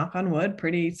 knock on wood,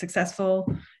 pretty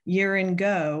successful year and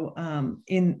go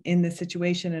in this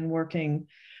situation and working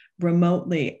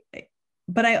remotely.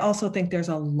 But I also think there's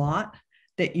a lot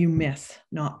that you miss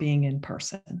not being in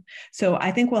person. So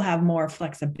I think we'll have more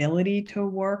flexibility to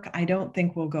work. I don't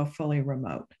think we'll go fully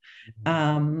remote.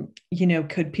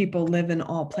 Could people live in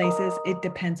all places? It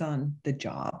depends on the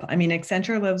job.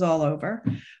 Accenture lives all over,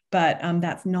 but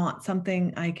that's not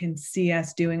something I can see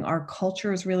us doing. Our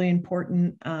culture is really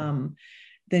important.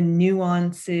 The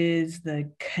nuances, the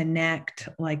connect,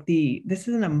 this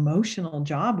is an emotional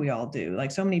job we all do. Like,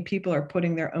 so many people are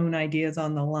putting their own ideas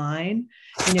on the line,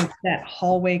 that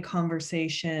hallway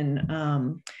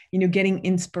conversation, getting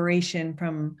inspiration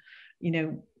from,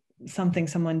 something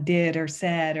someone did or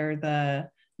said, or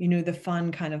the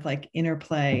fun kind of like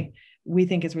interplay, we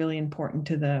think is really important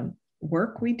to the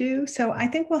work we do. So I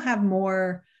think we'll have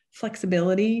more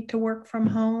flexibility to work from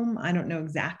home. I don't know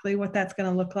exactly what that's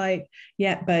going to look like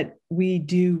yet, but we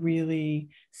do really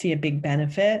see a big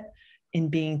benefit in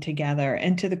being together.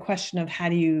 And to the question of how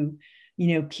do you,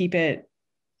 keep it,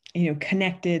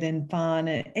 connected and fun,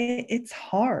 it's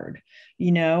hard.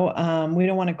 We don't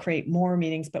want to create more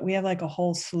meetings, but we have like a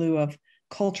whole slew of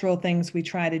cultural things we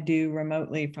try to do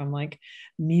remotely, from like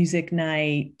music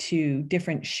night to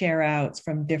different share outs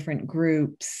from different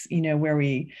groups, where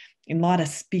we, a lot of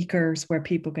speakers where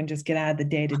people can just get out of the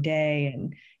day to day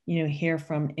and, hear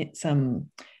from some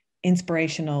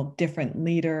inspirational different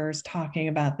leaders talking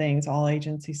about things, all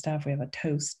agency stuff. We have a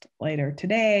toast later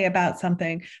today about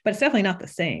something, but it's definitely not the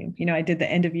same. I did the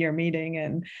end of year meeting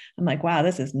and I'm like, wow,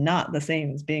 this is not the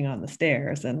same as being on the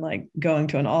stairs and like going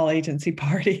to an all agency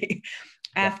party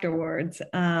afterwards.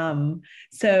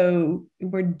 So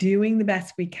we're doing the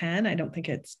best we can. I don't think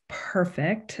it's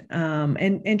perfect.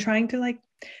 And trying to, like,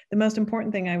 the most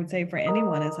important thing I would say for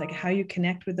anyone is like how you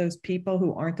connect with those people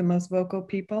who aren't the most vocal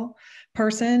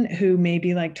person, who may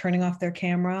be like turning off their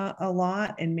camera a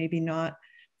lot and maybe not,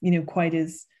 quite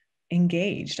as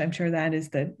engaged. I'm sure that is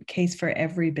the case for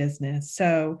every business.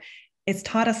 So it's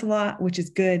taught us a lot, which is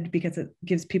good because it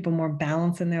gives people more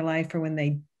balance in their life for when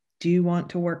they do want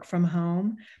to work from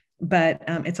home. But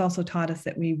it's also taught us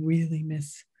that we really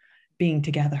miss being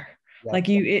together. Yeah. Like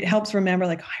it helps remember,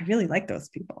 like, oh, I really like those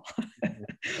people.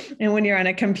 And when you're on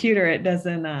a computer, it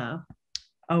doesn't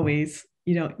always,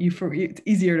 it's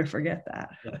easier to forget that.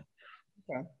 Yeah.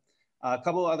 Okay. A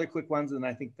couple of other quick ones, and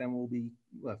I think then we'll be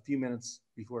a few minutes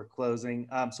before closing.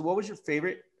 So what was your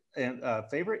favorite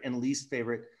and least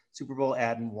favorite Super Bowl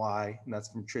ad, and why? And that's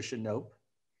from Trisha Nope.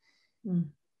 Oh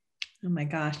my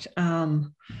gosh.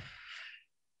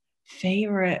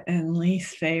 Favorite and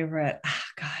least favorite. Oh,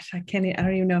 gosh, I don't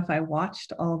even know if I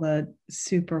watched all the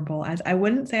Super Bowl ads. I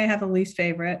wouldn't say I have a least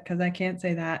favorite, because I can't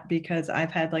say that, because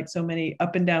I've had like so many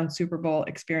up and down Super Bowl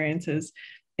experiences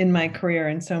in my career,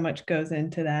 and so much goes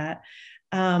into that.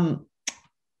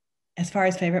 As far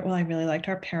as favorite, well, I really liked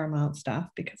our Paramount stuff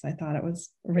because I thought it was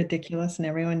ridiculous and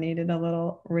everyone needed a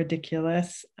little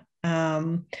ridiculous.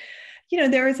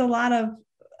 There is a lot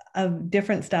of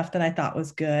different stuff that I thought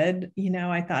was good.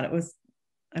 I thought it was,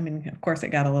 of course it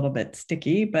got a little bit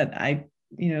sticky, but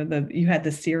you had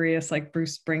the serious, like,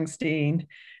 Bruce Springsteen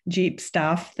Jeep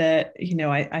stuff that,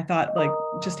 I thought, like,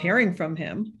 just hearing from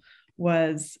him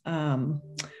was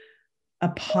a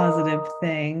positive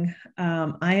thing.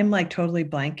 I am like totally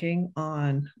blanking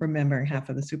on remembering half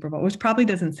of the Super Bowl, which probably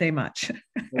doesn't say much.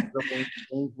 The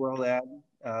Wayne's World ad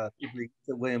that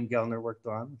William Gellner worked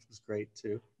on, which was great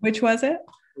too. Which was it?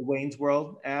 The Wayne's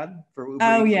World ad for Uber.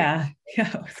 Oh yeah,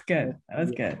 it was good. That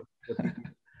was good.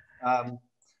 All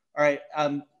right.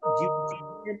 Do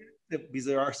you because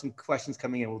there are some questions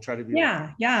coming in. We'll try to be.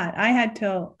 Yeah.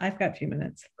 I've got a few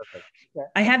minutes. Perfect. Okay.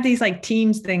 I have these like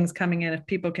Teams things coming in. If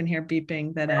people can hear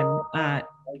beeping, that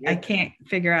I can't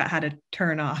figure out how to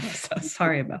turn off. So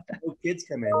sorry about that. No kids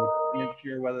come in. We weren't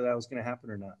sure whether that was going to happen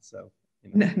or not. So,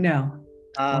 you know.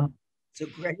 No. So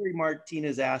Gregory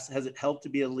Martinez asked, has it helped to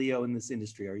be a Leo in this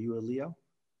industry? Are you a Leo?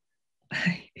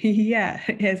 Yeah.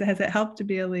 Has it helped to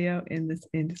be a Leo in this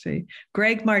industry?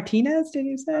 Greg Martinez, did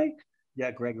you say?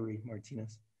 Yeah, Gregory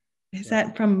Martinez. Is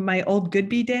that from my old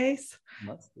Goodby days?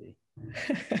 Must be.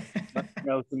 Must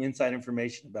know some inside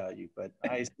information about you, but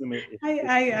I assume it.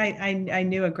 I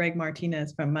knew a Greg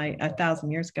Martinez from my 1,000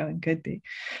 years ago in Goodby.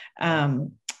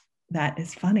 That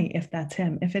is funny if that's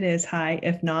him. If it is, hi.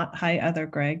 If not, hi, other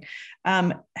Greg.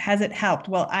 Has it helped?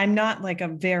 Well, I'm not like a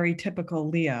very typical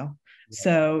Leo.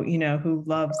 So, who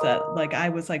loves that? Like I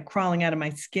was like crawling out of my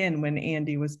skin when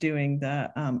Andy was doing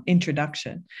the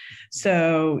introduction.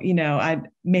 So,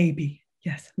 maybe.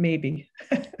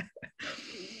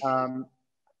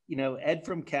 Ed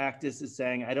from Cactus is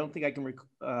saying, I don't think I can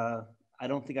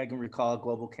recall a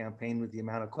global campaign with the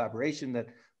amount of collaboration that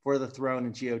For the Throne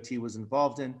and GOT was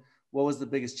involved in. What was the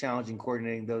biggest challenge in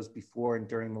coordinating those before and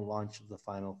during the launch of the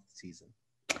final season?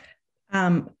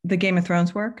 The Game of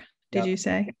Thrones work, did you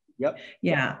say? Yep.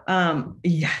 Yeah.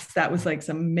 Yes, that was like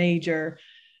some major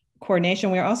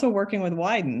coordination. We are also working with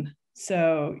Wyden.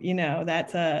 So,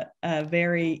 that's a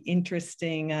very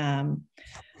interesting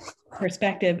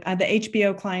perspective. The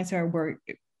HBO clients were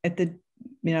at the,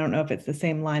 I don't know if it's the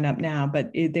same lineup now,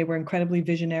 but they were incredibly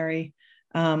visionary,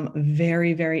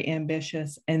 very, very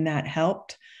ambitious, and that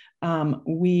helped.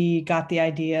 We got the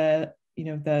idea,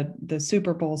 the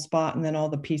Super Bowl spot, and then all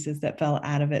the pieces that fell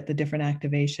out of it, the different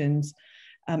activations,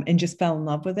 and just fell in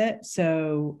love with it.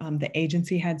 So the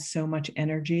agency had so much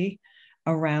energy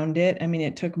around it. I mean,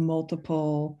 it took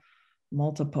multiple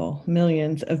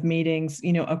millions of meetings,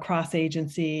 across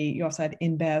agency. You also had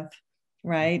InBev,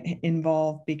 right,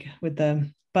 involved with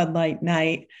the Bud Light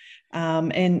night.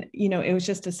 And, it was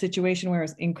just a situation where it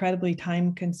was incredibly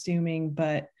time consuming,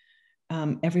 but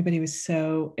everybody was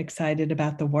so excited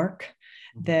about the work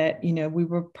that, we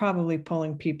were probably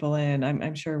pulling people in.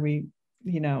 I'm sure we,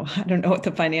 I don't know what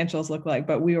the financials look like,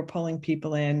 but we were pulling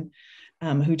people in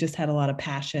who just had a lot of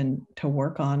passion to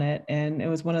work on it. And it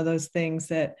was one of those things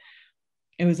that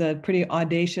it was a pretty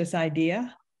audacious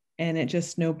idea, and it just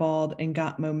snowballed and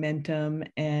got momentum,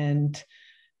 and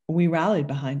we rallied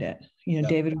behind it.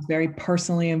 David was very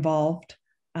personally involved,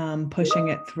 pushing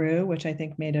it through, which I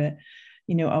think made it,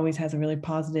 always has a really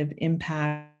positive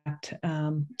impact.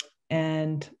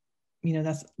 And,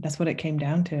 that's what it came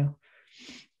down to.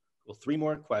 Well, 3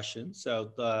 more questions.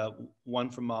 So the one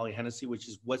from Molly Hennessy, which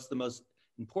is, what's the most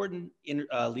important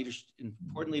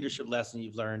leadership lesson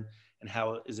you've learned, and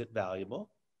how is it valuable?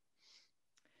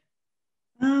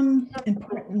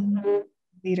 Important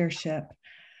leadership.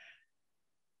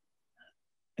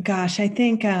 Gosh, I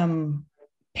think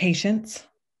patience,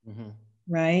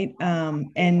 right?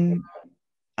 And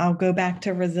I'll go back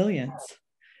to resilience.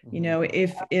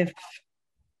 If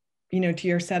to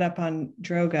your setup on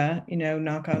Droga,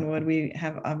 knock on wood, we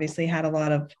have obviously had a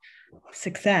lot of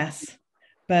success,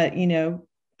 but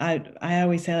I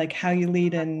always say, like, how you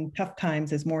lead in tough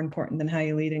times is more important than how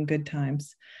you lead in good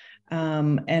times.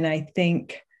 And I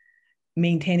think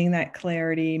maintaining that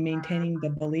clarity, maintaining the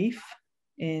belief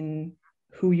in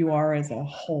who you are as a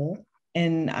whole.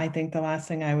 And I think the last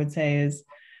thing I would say is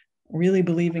really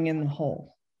believing in the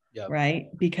whole,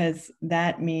 right? Because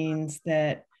that means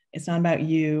that it's not about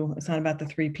you. It's not about the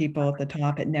 3 people at the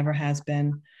top. It never has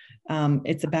been.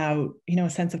 It's about, a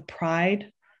sense of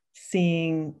pride,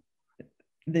 seeing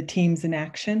the teams in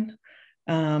action,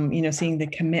 seeing the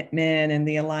commitment and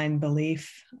the aligned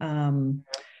belief,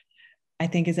 I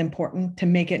think is important to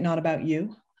make it not about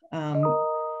you,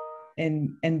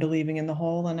 and believing in the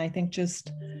whole. And I think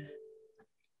just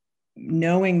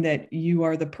knowing that you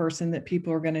are the person that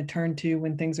people are going to turn to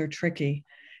when things are tricky,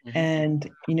 and,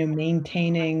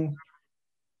 maintaining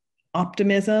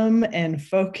optimism and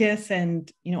focus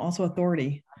and, also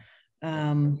authority,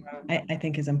 I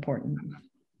think is important.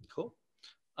 Cool.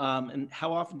 And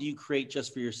how often do you create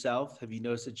just for yourself? Have you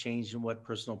noticed a change in what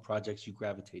personal projects you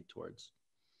gravitate towards?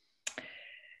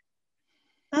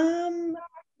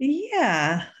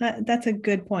 Yeah, that's a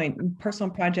good point.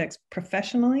 Personal projects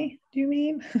professionally, do you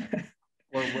mean?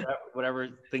 Or whatever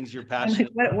things you're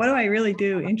passionate about. What do I really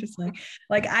do? Interesting.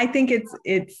 Like, I think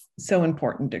it's so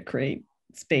important to create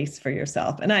space for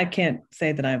yourself. And I can't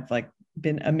say that I've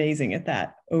been amazing at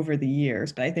that over the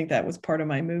years, but I think that was part of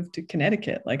my move to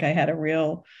Connecticut. Like, I had a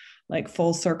real like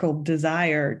full circle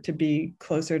desire to be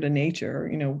closer to nature,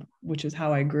 which is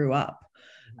how I grew up.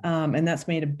 And that's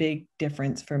made a big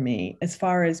difference for me. As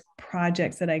far as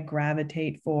projects that I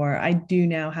gravitate for, I do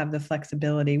now have the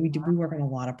flexibility. We work on a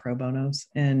lot of pro bonos,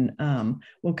 and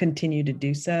we'll continue to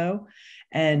do so.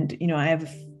 And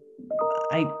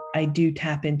I do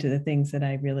tap into the things that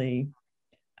I really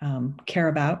care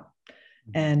about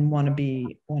and want to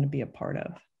be a part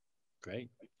of. Great.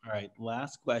 All right.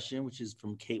 Last question, which is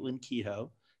from Caitlin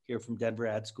Kehoe here from Denver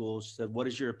Ad School. She said, what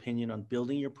is your opinion on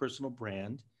building your personal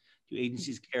brand? Do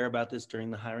agencies care about this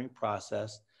during the hiring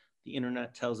process? The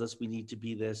internet tells us we need to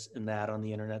be this and that on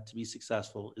the internet to be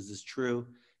successful. Is this true?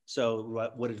 So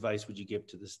what advice would you give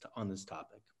to this on this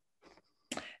topic?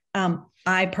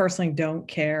 I personally don't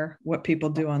care what people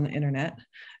do on the internet.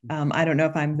 I don't know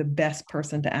if I'm the best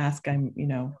person to ask. I'm,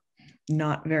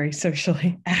 not very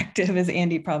socially active, as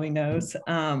Andy probably knows,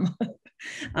 on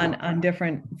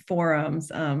different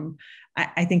forums.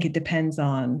 I think it depends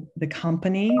on the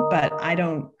company, but I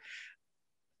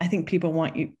think people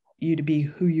want you to be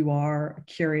who you are,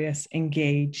 curious,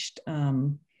 engaged,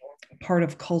 part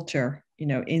of culture,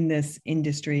 in this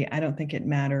industry. I don't think it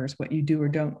matters what you do or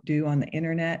don't do on the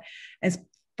internet. As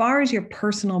far as your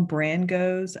personal brand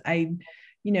goes,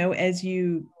 as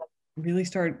you really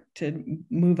start to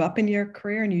move up in your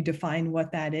career and you define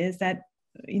what that is, that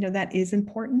is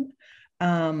important.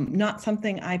 Not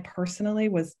something I personally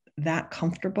was that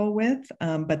comfortable with,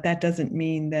 but that doesn't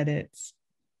mean that it's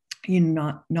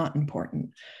not important.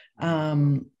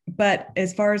 But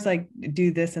as far as like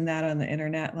do this and that on the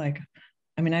internet,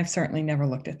 I've certainly never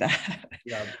looked at that.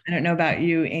 Yeah. I don't know about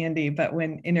you, Andy, but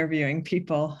when interviewing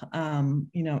people,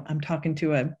 I'm talking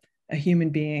to a human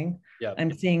being. Yeah.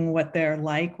 I'm seeing what they're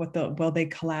like, will they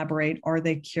collaborate? Are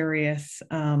they curious?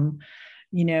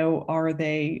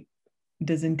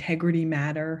 Does integrity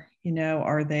matter?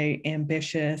 Are they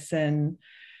ambitious? And,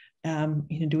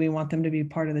 do we want them to be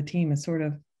part of the team? It's sort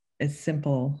of as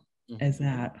simple as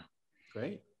that.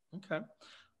 Great. Okay.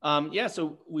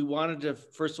 So we wanted to,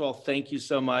 first of all, thank you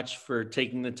so much for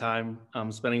taking the time,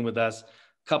 spending with us.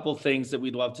 A couple things that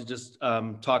we'd love to just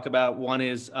talk about. One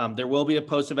is there will be a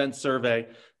post-event survey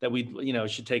that we,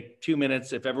 should take 2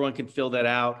 minutes. If everyone can fill that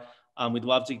out, we'd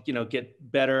love to,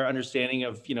 get better understanding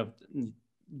of,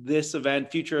 this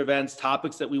event, future events,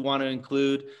 topics that we want to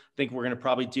include. I think we're going to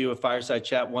probably do a fireside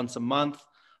chat once a month.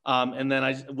 And then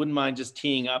I wouldn't mind just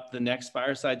teeing up the next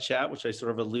fireside chat, which I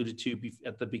sort of alluded to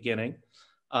at the beginning.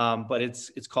 But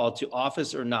it's called To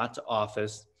Office or Not to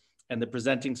Office. And the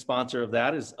presenting sponsor of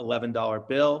that is $11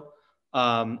 Bill.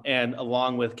 And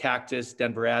along with Cactus,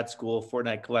 Denver Ad School,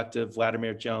 Fortnite Collective,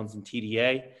 Vladimir Jones, and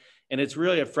TDA. And it's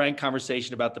really a frank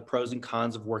conversation about the pros and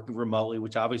cons of working remotely,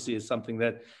 which obviously is something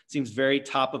that seems very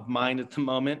top of mind at the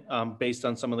moment, based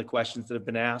on some of the questions that have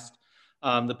been asked.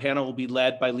 The panel will be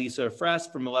led by Lisa Fress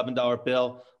from $11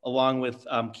 Bill, along with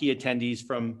key attendees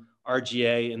from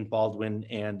RGA and Baldwin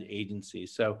and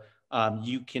agencies. So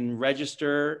you can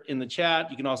register in the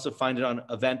chat. You can also find it on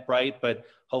Eventbrite, but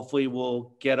hopefully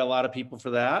we'll get a lot of people for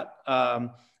that.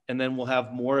 And then we'll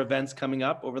have more events coming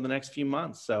up over the next few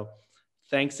months. So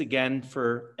thanks again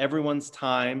for everyone's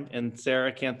time. And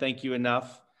Sarah, can't thank you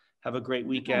enough. Have a great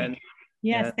weekend.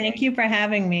 Yes, thank you for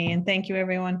having me. And thank you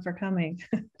everyone for coming.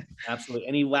 Absolutely.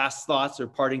 Any last thoughts or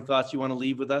parting thoughts you want to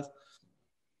leave with us?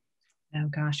 Oh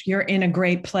gosh, you're in a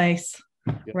great place,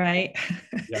 right?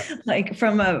 Yeah. Like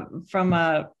from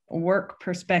a work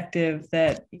perspective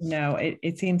that,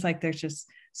 it seems like there's just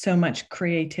so much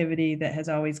creativity that has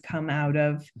always come out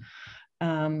of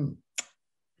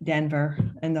Denver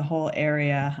and the whole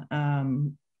area,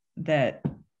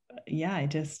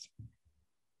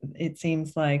 it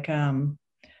seems like a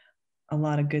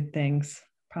lot of good things,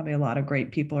 probably a lot of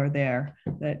great people are there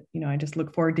that, I just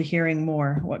look forward to hearing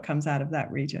more what comes out of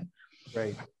that region.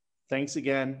 Great. Thanks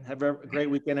again. Have a great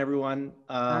weekend, everyone.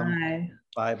 Bye.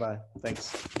 Bye-bye.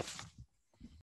 Thanks.